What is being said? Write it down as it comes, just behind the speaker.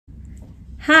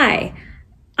Hi,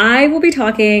 I will be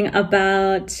talking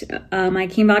about my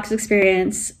Kienbock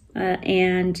experience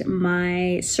and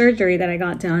my surgery that I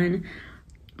got done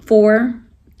for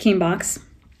Kienbock.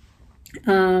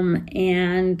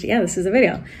 And yeah, this is a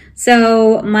video.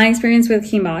 So my experience with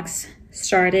Kienbock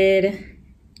started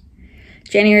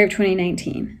January of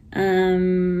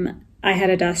 2019. I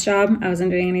had a desk job. I wasn't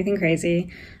doing anything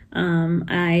crazy.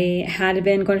 I had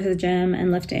been going to the gym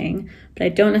and lifting, but I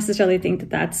don't necessarily think that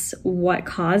that's what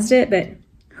caused it, but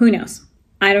who knows?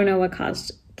 I don't know what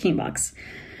caused Kienbock.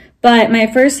 But my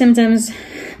first symptoms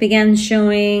began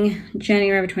showing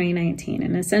January of 2019.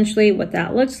 And essentially what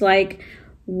that looked like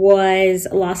was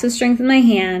loss of strength in my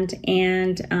hand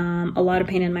and a lot of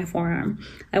pain in my forearm.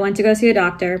 I went to go see a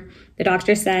doctor. The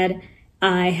doctor said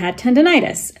I had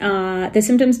tendonitis. The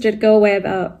symptoms did go away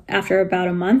after about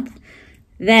a month.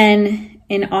 Then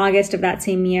in August of that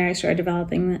same year, I started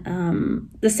developing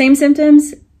the same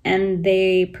symptoms, and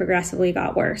they progressively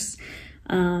got worse.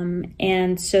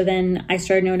 And so then I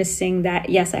started noticing that,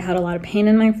 yes, I had a lot of pain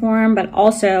in my forearm, but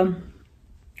also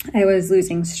I was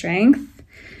losing strength,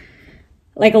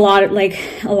 like a lot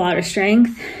of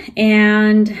strength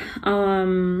and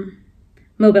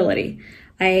mobility.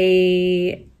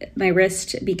 My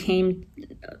wrist became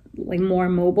like more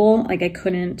mobile, like I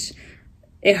couldn't.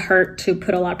 It hurt to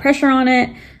put a lot of pressure on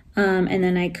it, and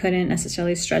then I couldn't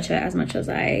necessarily stretch it as much as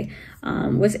I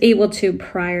was able to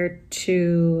prior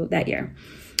to that year.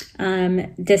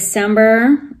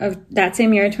 December of that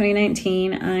same year,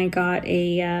 2019, I got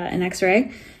an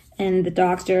x-ray, and the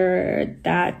doctor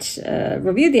that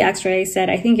reviewed the x-ray said,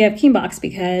 I think you have Kienbock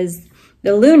because the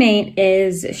lunate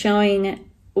is showing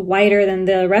whiter than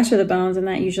the rest of the bones, and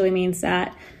that usually means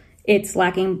that it's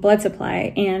lacking blood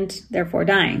supply and therefore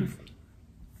dying.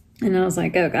 And I was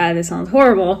like, oh God, this sounds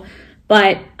horrible.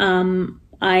 But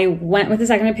I went with a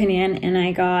second opinion and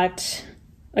I got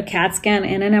a CAT scan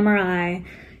and an MRI,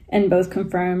 and both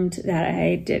confirmed that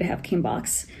I did have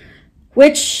Kienbock,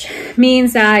 which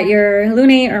means that your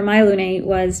lunate or my lunate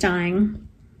was dying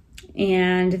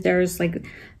and there's like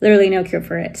literally no cure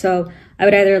for it. So I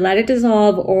would either let it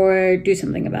dissolve or do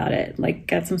something about it, like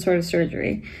get some sort of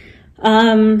surgery.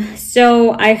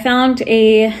 So I found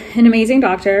an amazing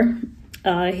doctor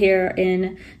here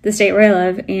in the state where I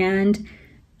live, and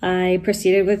I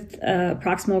proceeded with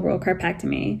proximal rural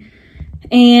carpectomy,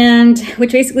 and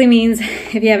which basically means,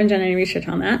 if you haven't done any research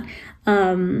on that,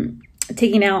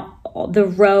 taking out the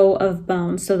row of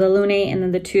bones, so the lunate and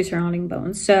then the two surrounding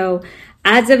bones. So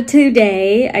as of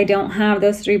today, I don't have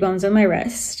those 3 bones on my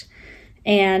wrist,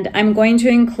 and I'm going to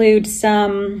include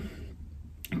some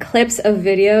clips of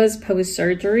videos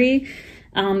post-surgery.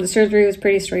 The surgery was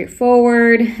pretty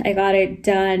straightforward. I got it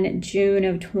done June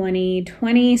of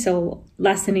 2020, so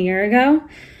less than a year ago.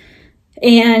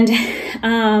 And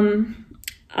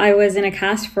I was in a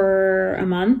cast for a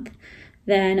month,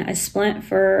 then a splint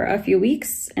for a few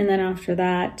weeks. And then after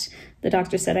that, the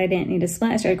doctor said I didn't need a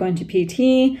splint. I started going to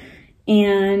PT,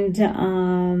 and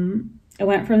I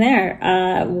went from there.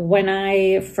 When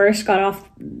I first got off,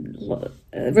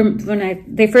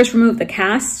 they first removed the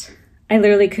cast, I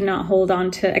literally could not hold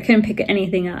on to, I couldn't pick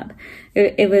anything up.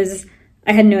 I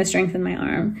had no strength in my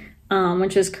arm,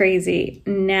 which was crazy.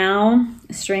 Now,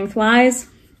 strength-wise,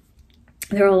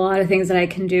 there are a lot of things that I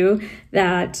can do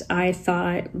that I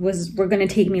thought were gonna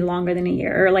take me longer than a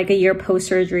year, or like a year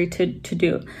post-surgery to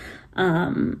do.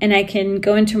 And I can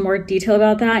go into more detail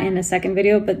about that in a second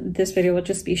video, but this video will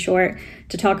just be short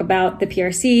to talk about the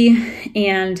PRC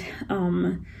and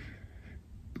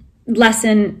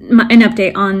an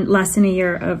update on less than a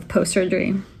year of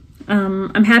post-surgery.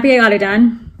 I'm happy I got it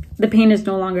done. The pain is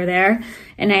no longer there,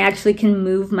 and I actually can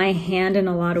move my hand in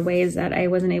a lot of ways that I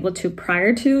wasn't able to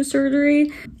prior to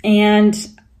surgery. And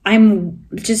I'm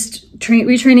just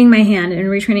retraining my hand and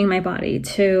retraining my body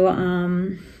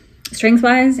to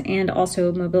strength-wise and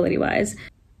also mobility-wise.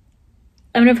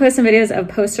 I'm gonna post some videos of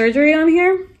post-surgery on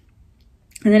here,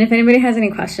 and then if anybody has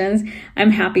any questions,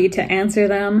 I'm happy to answer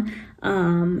them.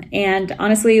 And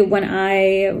honestly, when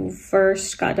I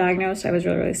first got diagnosed, I was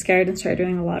really, really scared and started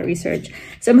doing a lot of research.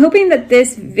 So I'm hoping that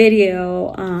this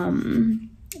video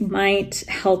might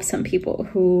help some people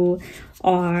who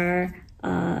are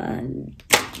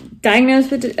diagnosed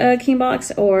with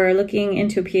Kienbock or looking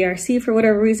into PRC for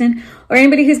whatever reason, or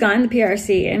anybody who's gotten the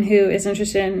PRC and who is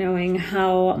interested in knowing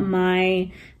how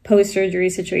my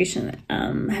post-surgery situation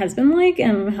has been like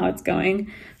and how it's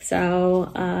going.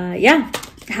 So yeah,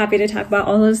 happy to talk about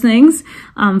all those things,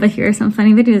 but here are some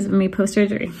funny videos of me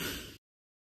post-surgery.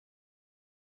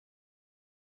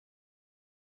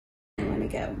 Let me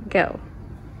go.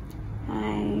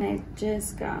 I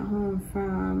just got home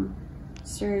from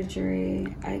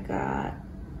surgery, I got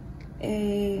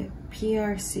a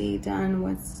PRC done,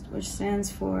 which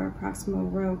stands for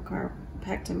Proximal Row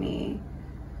Carpectomy,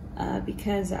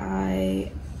 because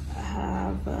I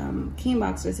have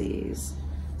Kienbock's disease.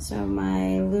 So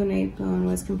my lunate bone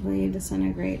was completely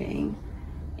disintegrating,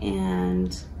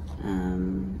 and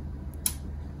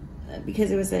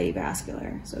because it was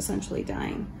avascular, so essentially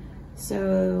dying.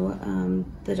 So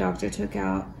the doctor took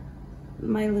out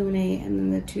my lunate and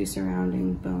then the two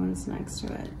surrounding bones next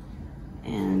to it.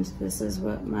 And this is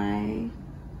what my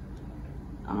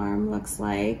arm looks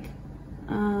like.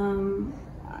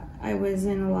 I was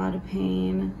in a lot of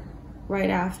pain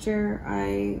right after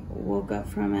I woke up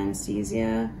from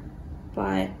anesthesia,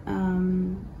 but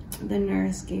the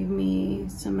nurse gave me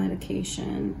some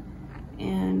medication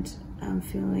and I'm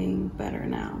feeling better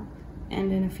now.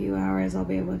 And in a few hours, I'll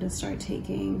be able to start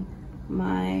taking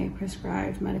my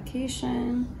prescribed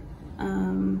medication.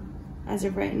 As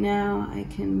of right now, I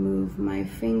can move my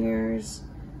fingers,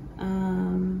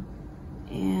 and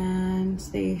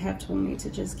they have told me to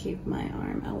just keep my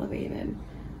arm elevated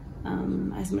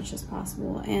as much as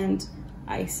possible and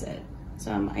ice it.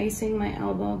 So I'm icing my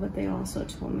elbow, but they also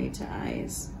told me to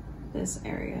ice this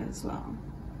area as well.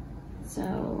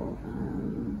 So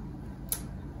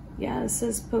yeah, this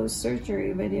is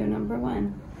post-surgery video number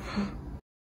 1.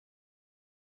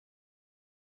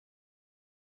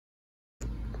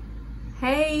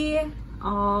 Hey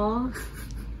all,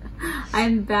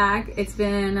 I'm back. It's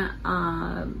been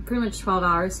pretty much 12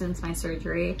 hours since my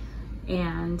surgery,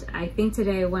 and I think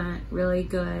today went really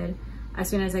good. As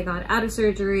soon as I got out of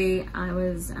surgery, I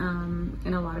was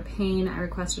in a lot of pain. I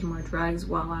requested more drugs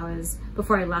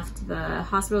before I left the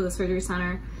hospital, the surgery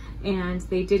center, and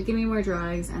they did give me more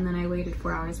drugs, and then I waited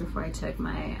 4 hours before I took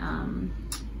my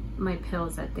my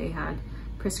pills that they had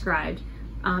prescribed.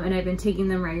 And I've been taking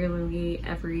them regularly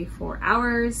every 4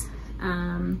 hours.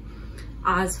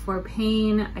 As for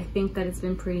pain, I think that it's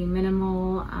been pretty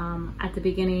minimal. At the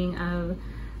beginning of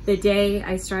the day,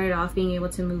 I started off being able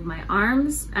to move my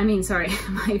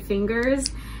my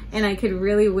fingers, and I could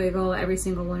really wiggle every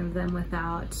single one of them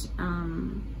without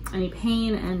any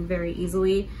pain and very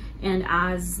easily. And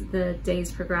as the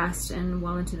days progressed and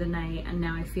well into the night, and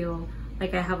now I feel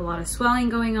like I have a lot of swelling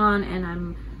going on,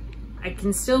 and I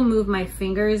can still move my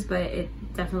fingers, but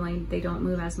they don't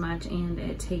move as much, and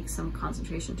it takes some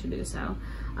concentration to do so.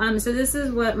 So this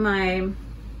is what my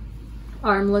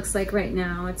arm looks like right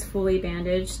now. It's fully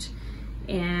bandaged,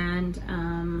 and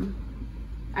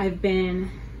I've been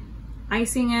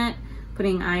icing it,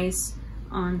 putting ice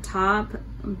on top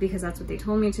because that's what they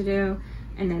told me to do,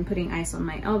 and then putting ice on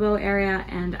my elbow area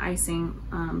and icing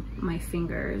my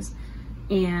fingers.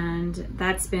 And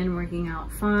that's been working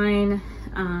out fine.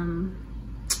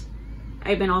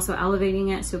 I've been also elevating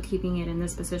it, so keeping it in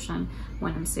this position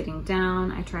when I'm sitting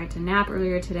down. I tried to nap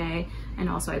earlier today, and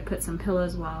also I put some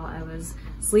pillows while I was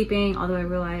sleeping, although I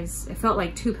realized I felt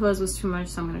like 2 pillows was too much,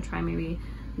 so I'm gonna try maybe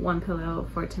 1 pillow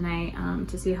for tonight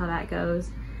to see how that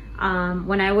goes.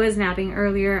 When I was napping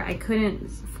earlier, I couldn't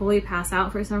fully pass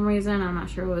out for some reason. I'm not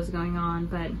sure what was going on,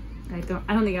 but I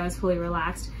don't think I was fully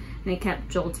relaxed. And it kept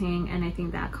jolting, and I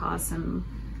think that caused some,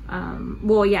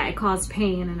 it caused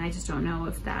pain, and I just don't know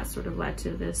if that sort of led to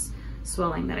this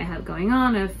swelling that I have going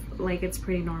on, if like it's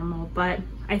pretty normal. But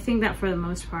I think that for the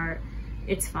most part,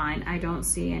 it's fine. I don't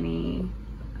see any,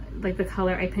 like the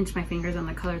color, I pinch my fingers and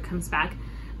the color comes back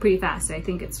pretty fast. So I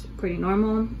think it's pretty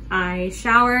normal. I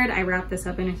showered, I wrapped this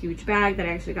up in a huge bag that I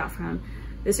actually got from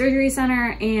the surgery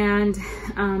center, and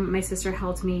my sister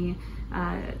helped me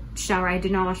shower. I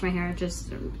did not wash my hair,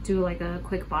 just do like a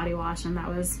quick body wash, and that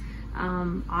was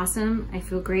awesome. I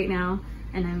feel great now,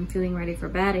 and I'm feeling ready for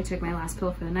bed. I took my last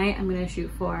pill for the night. I'm gonna shoot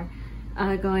for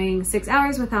going 6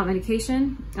 hours without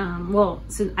medication.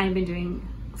 So I've been doing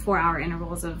 4-hour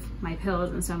intervals of my pills,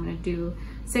 and so I'm gonna do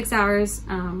 6 hours.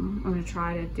 I'm gonna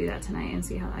try to do that tonight and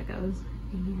see how that goes.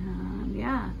 And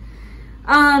yeah.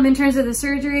 In terms of the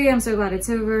surgery, I'm so glad it's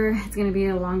over. It's gonna be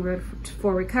a long road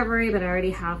for recovery, but I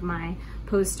already have my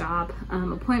post-op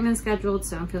appointment scheduled,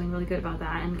 so I'm feeling really good about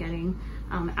that, and getting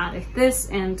out of this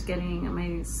and getting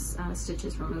my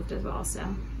stitches removed as well. So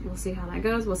we'll see how that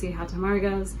goes. We'll see how tomorrow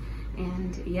goes.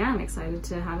 And yeah, I'm excited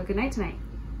to have a good night tonight.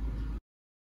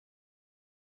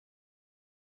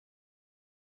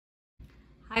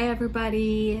 Hi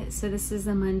everybody. So this is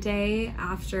the Monday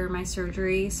after my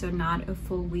surgery, so not a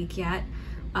full week yet,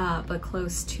 but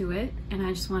close to it. And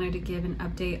I just wanted to give an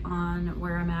update on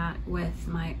where I'm at with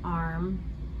my arm,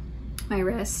 my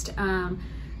wrist.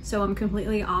 So I'm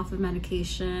completely off of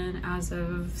medication as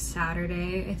of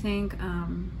Saturday, I think,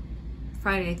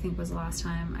 Friday, I think, was the last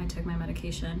time I took my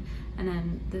medication. And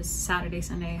then this Saturday,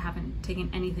 Sunday, I haven't taken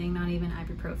anything, not even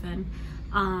ibuprofen.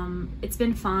 It's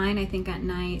been fine. I think at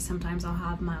night, sometimes I'll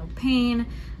have mild pain.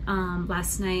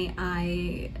 Last night,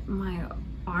 my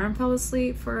arm fell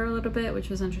asleep for a little bit, which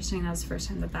was interesting. That was the first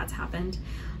time that that's happened.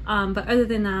 But other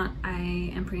than that,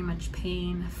 I am pretty much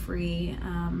pain-free.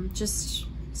 Just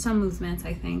some movements,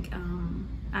 I think,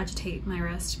 agitate my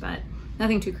wrist, but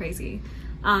nothing too crazy.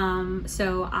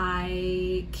 So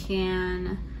I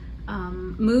can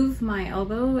move my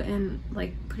elbow in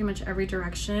like pretty much every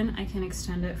direction. I can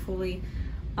extend it fully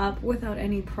up without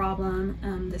any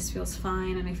problem. This feels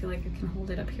fine, and I feel like I can hold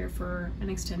it up here for an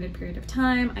extended period of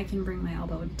time. I can bring my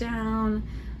elbow down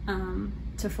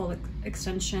to full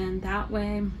extension that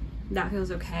way. That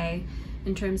feels okay.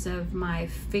 In terms of my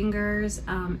fingers,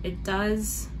 it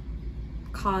does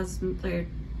cause,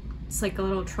 it's like a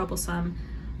little troublesome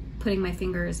putting my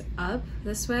fingers up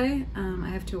this way. I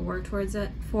have to work towards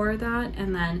it for that,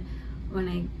 and then when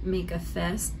I make a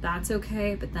fist, that's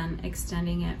okay, but then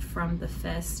extending it from the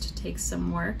fist takes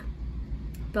some work,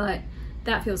 but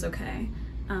that feels okay.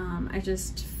 I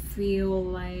just feel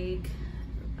like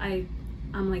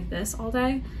I'm like this all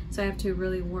day, so I have to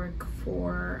really work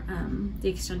for the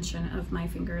extension of my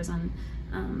fingers and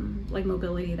like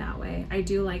mobility that way. I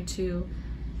do like to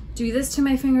do this to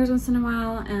my fingers once in a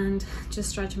while and just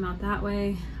stretch them out that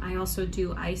way. I also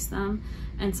do ice them,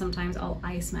 and sometimes I'll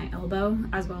ice my elbow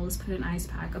as well as put an ice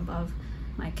pack above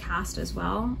my cast as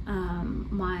well.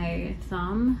 My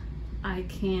thumb, I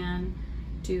can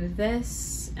do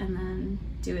this and then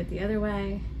do it the other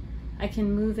way. I can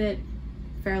move it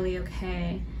fairly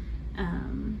okay.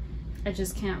 I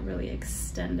just can't really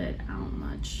extend it out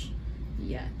much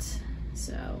yet.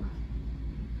 So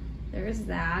there's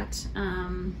that.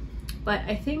 But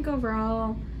I think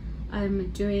overall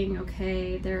I'm doing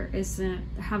okay. There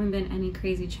haven't been any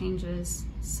crazy changes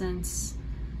since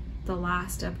the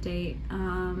last update.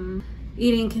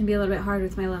 Eating can be a little bit hard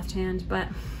with my left hand, but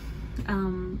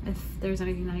if there's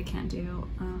anything that I can't do,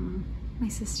 my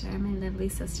lovely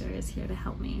sister is here to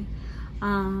help me.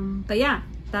 But yeah,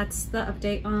 that's the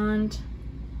update on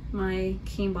my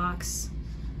Kienbock's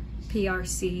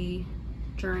PRC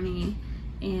journey,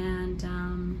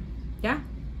 and yeah,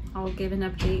 I'll give an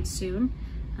update soon.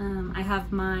 I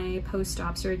have my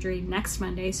post-op surgery next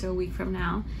Monday, so a week from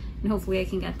now, and hopefully I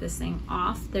can get this thing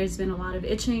off. There's been a lot of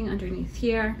itching underneath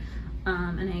here,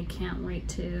 and I can't wait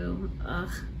to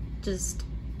just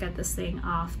get this thing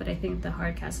off, but I think the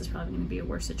hard cast is probably going to be a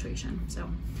worse situation, so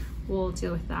we'll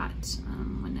deal with that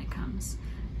when it comes.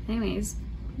 Anyways,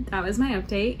 that was my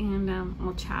update, and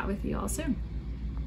I'll chat with you all soon.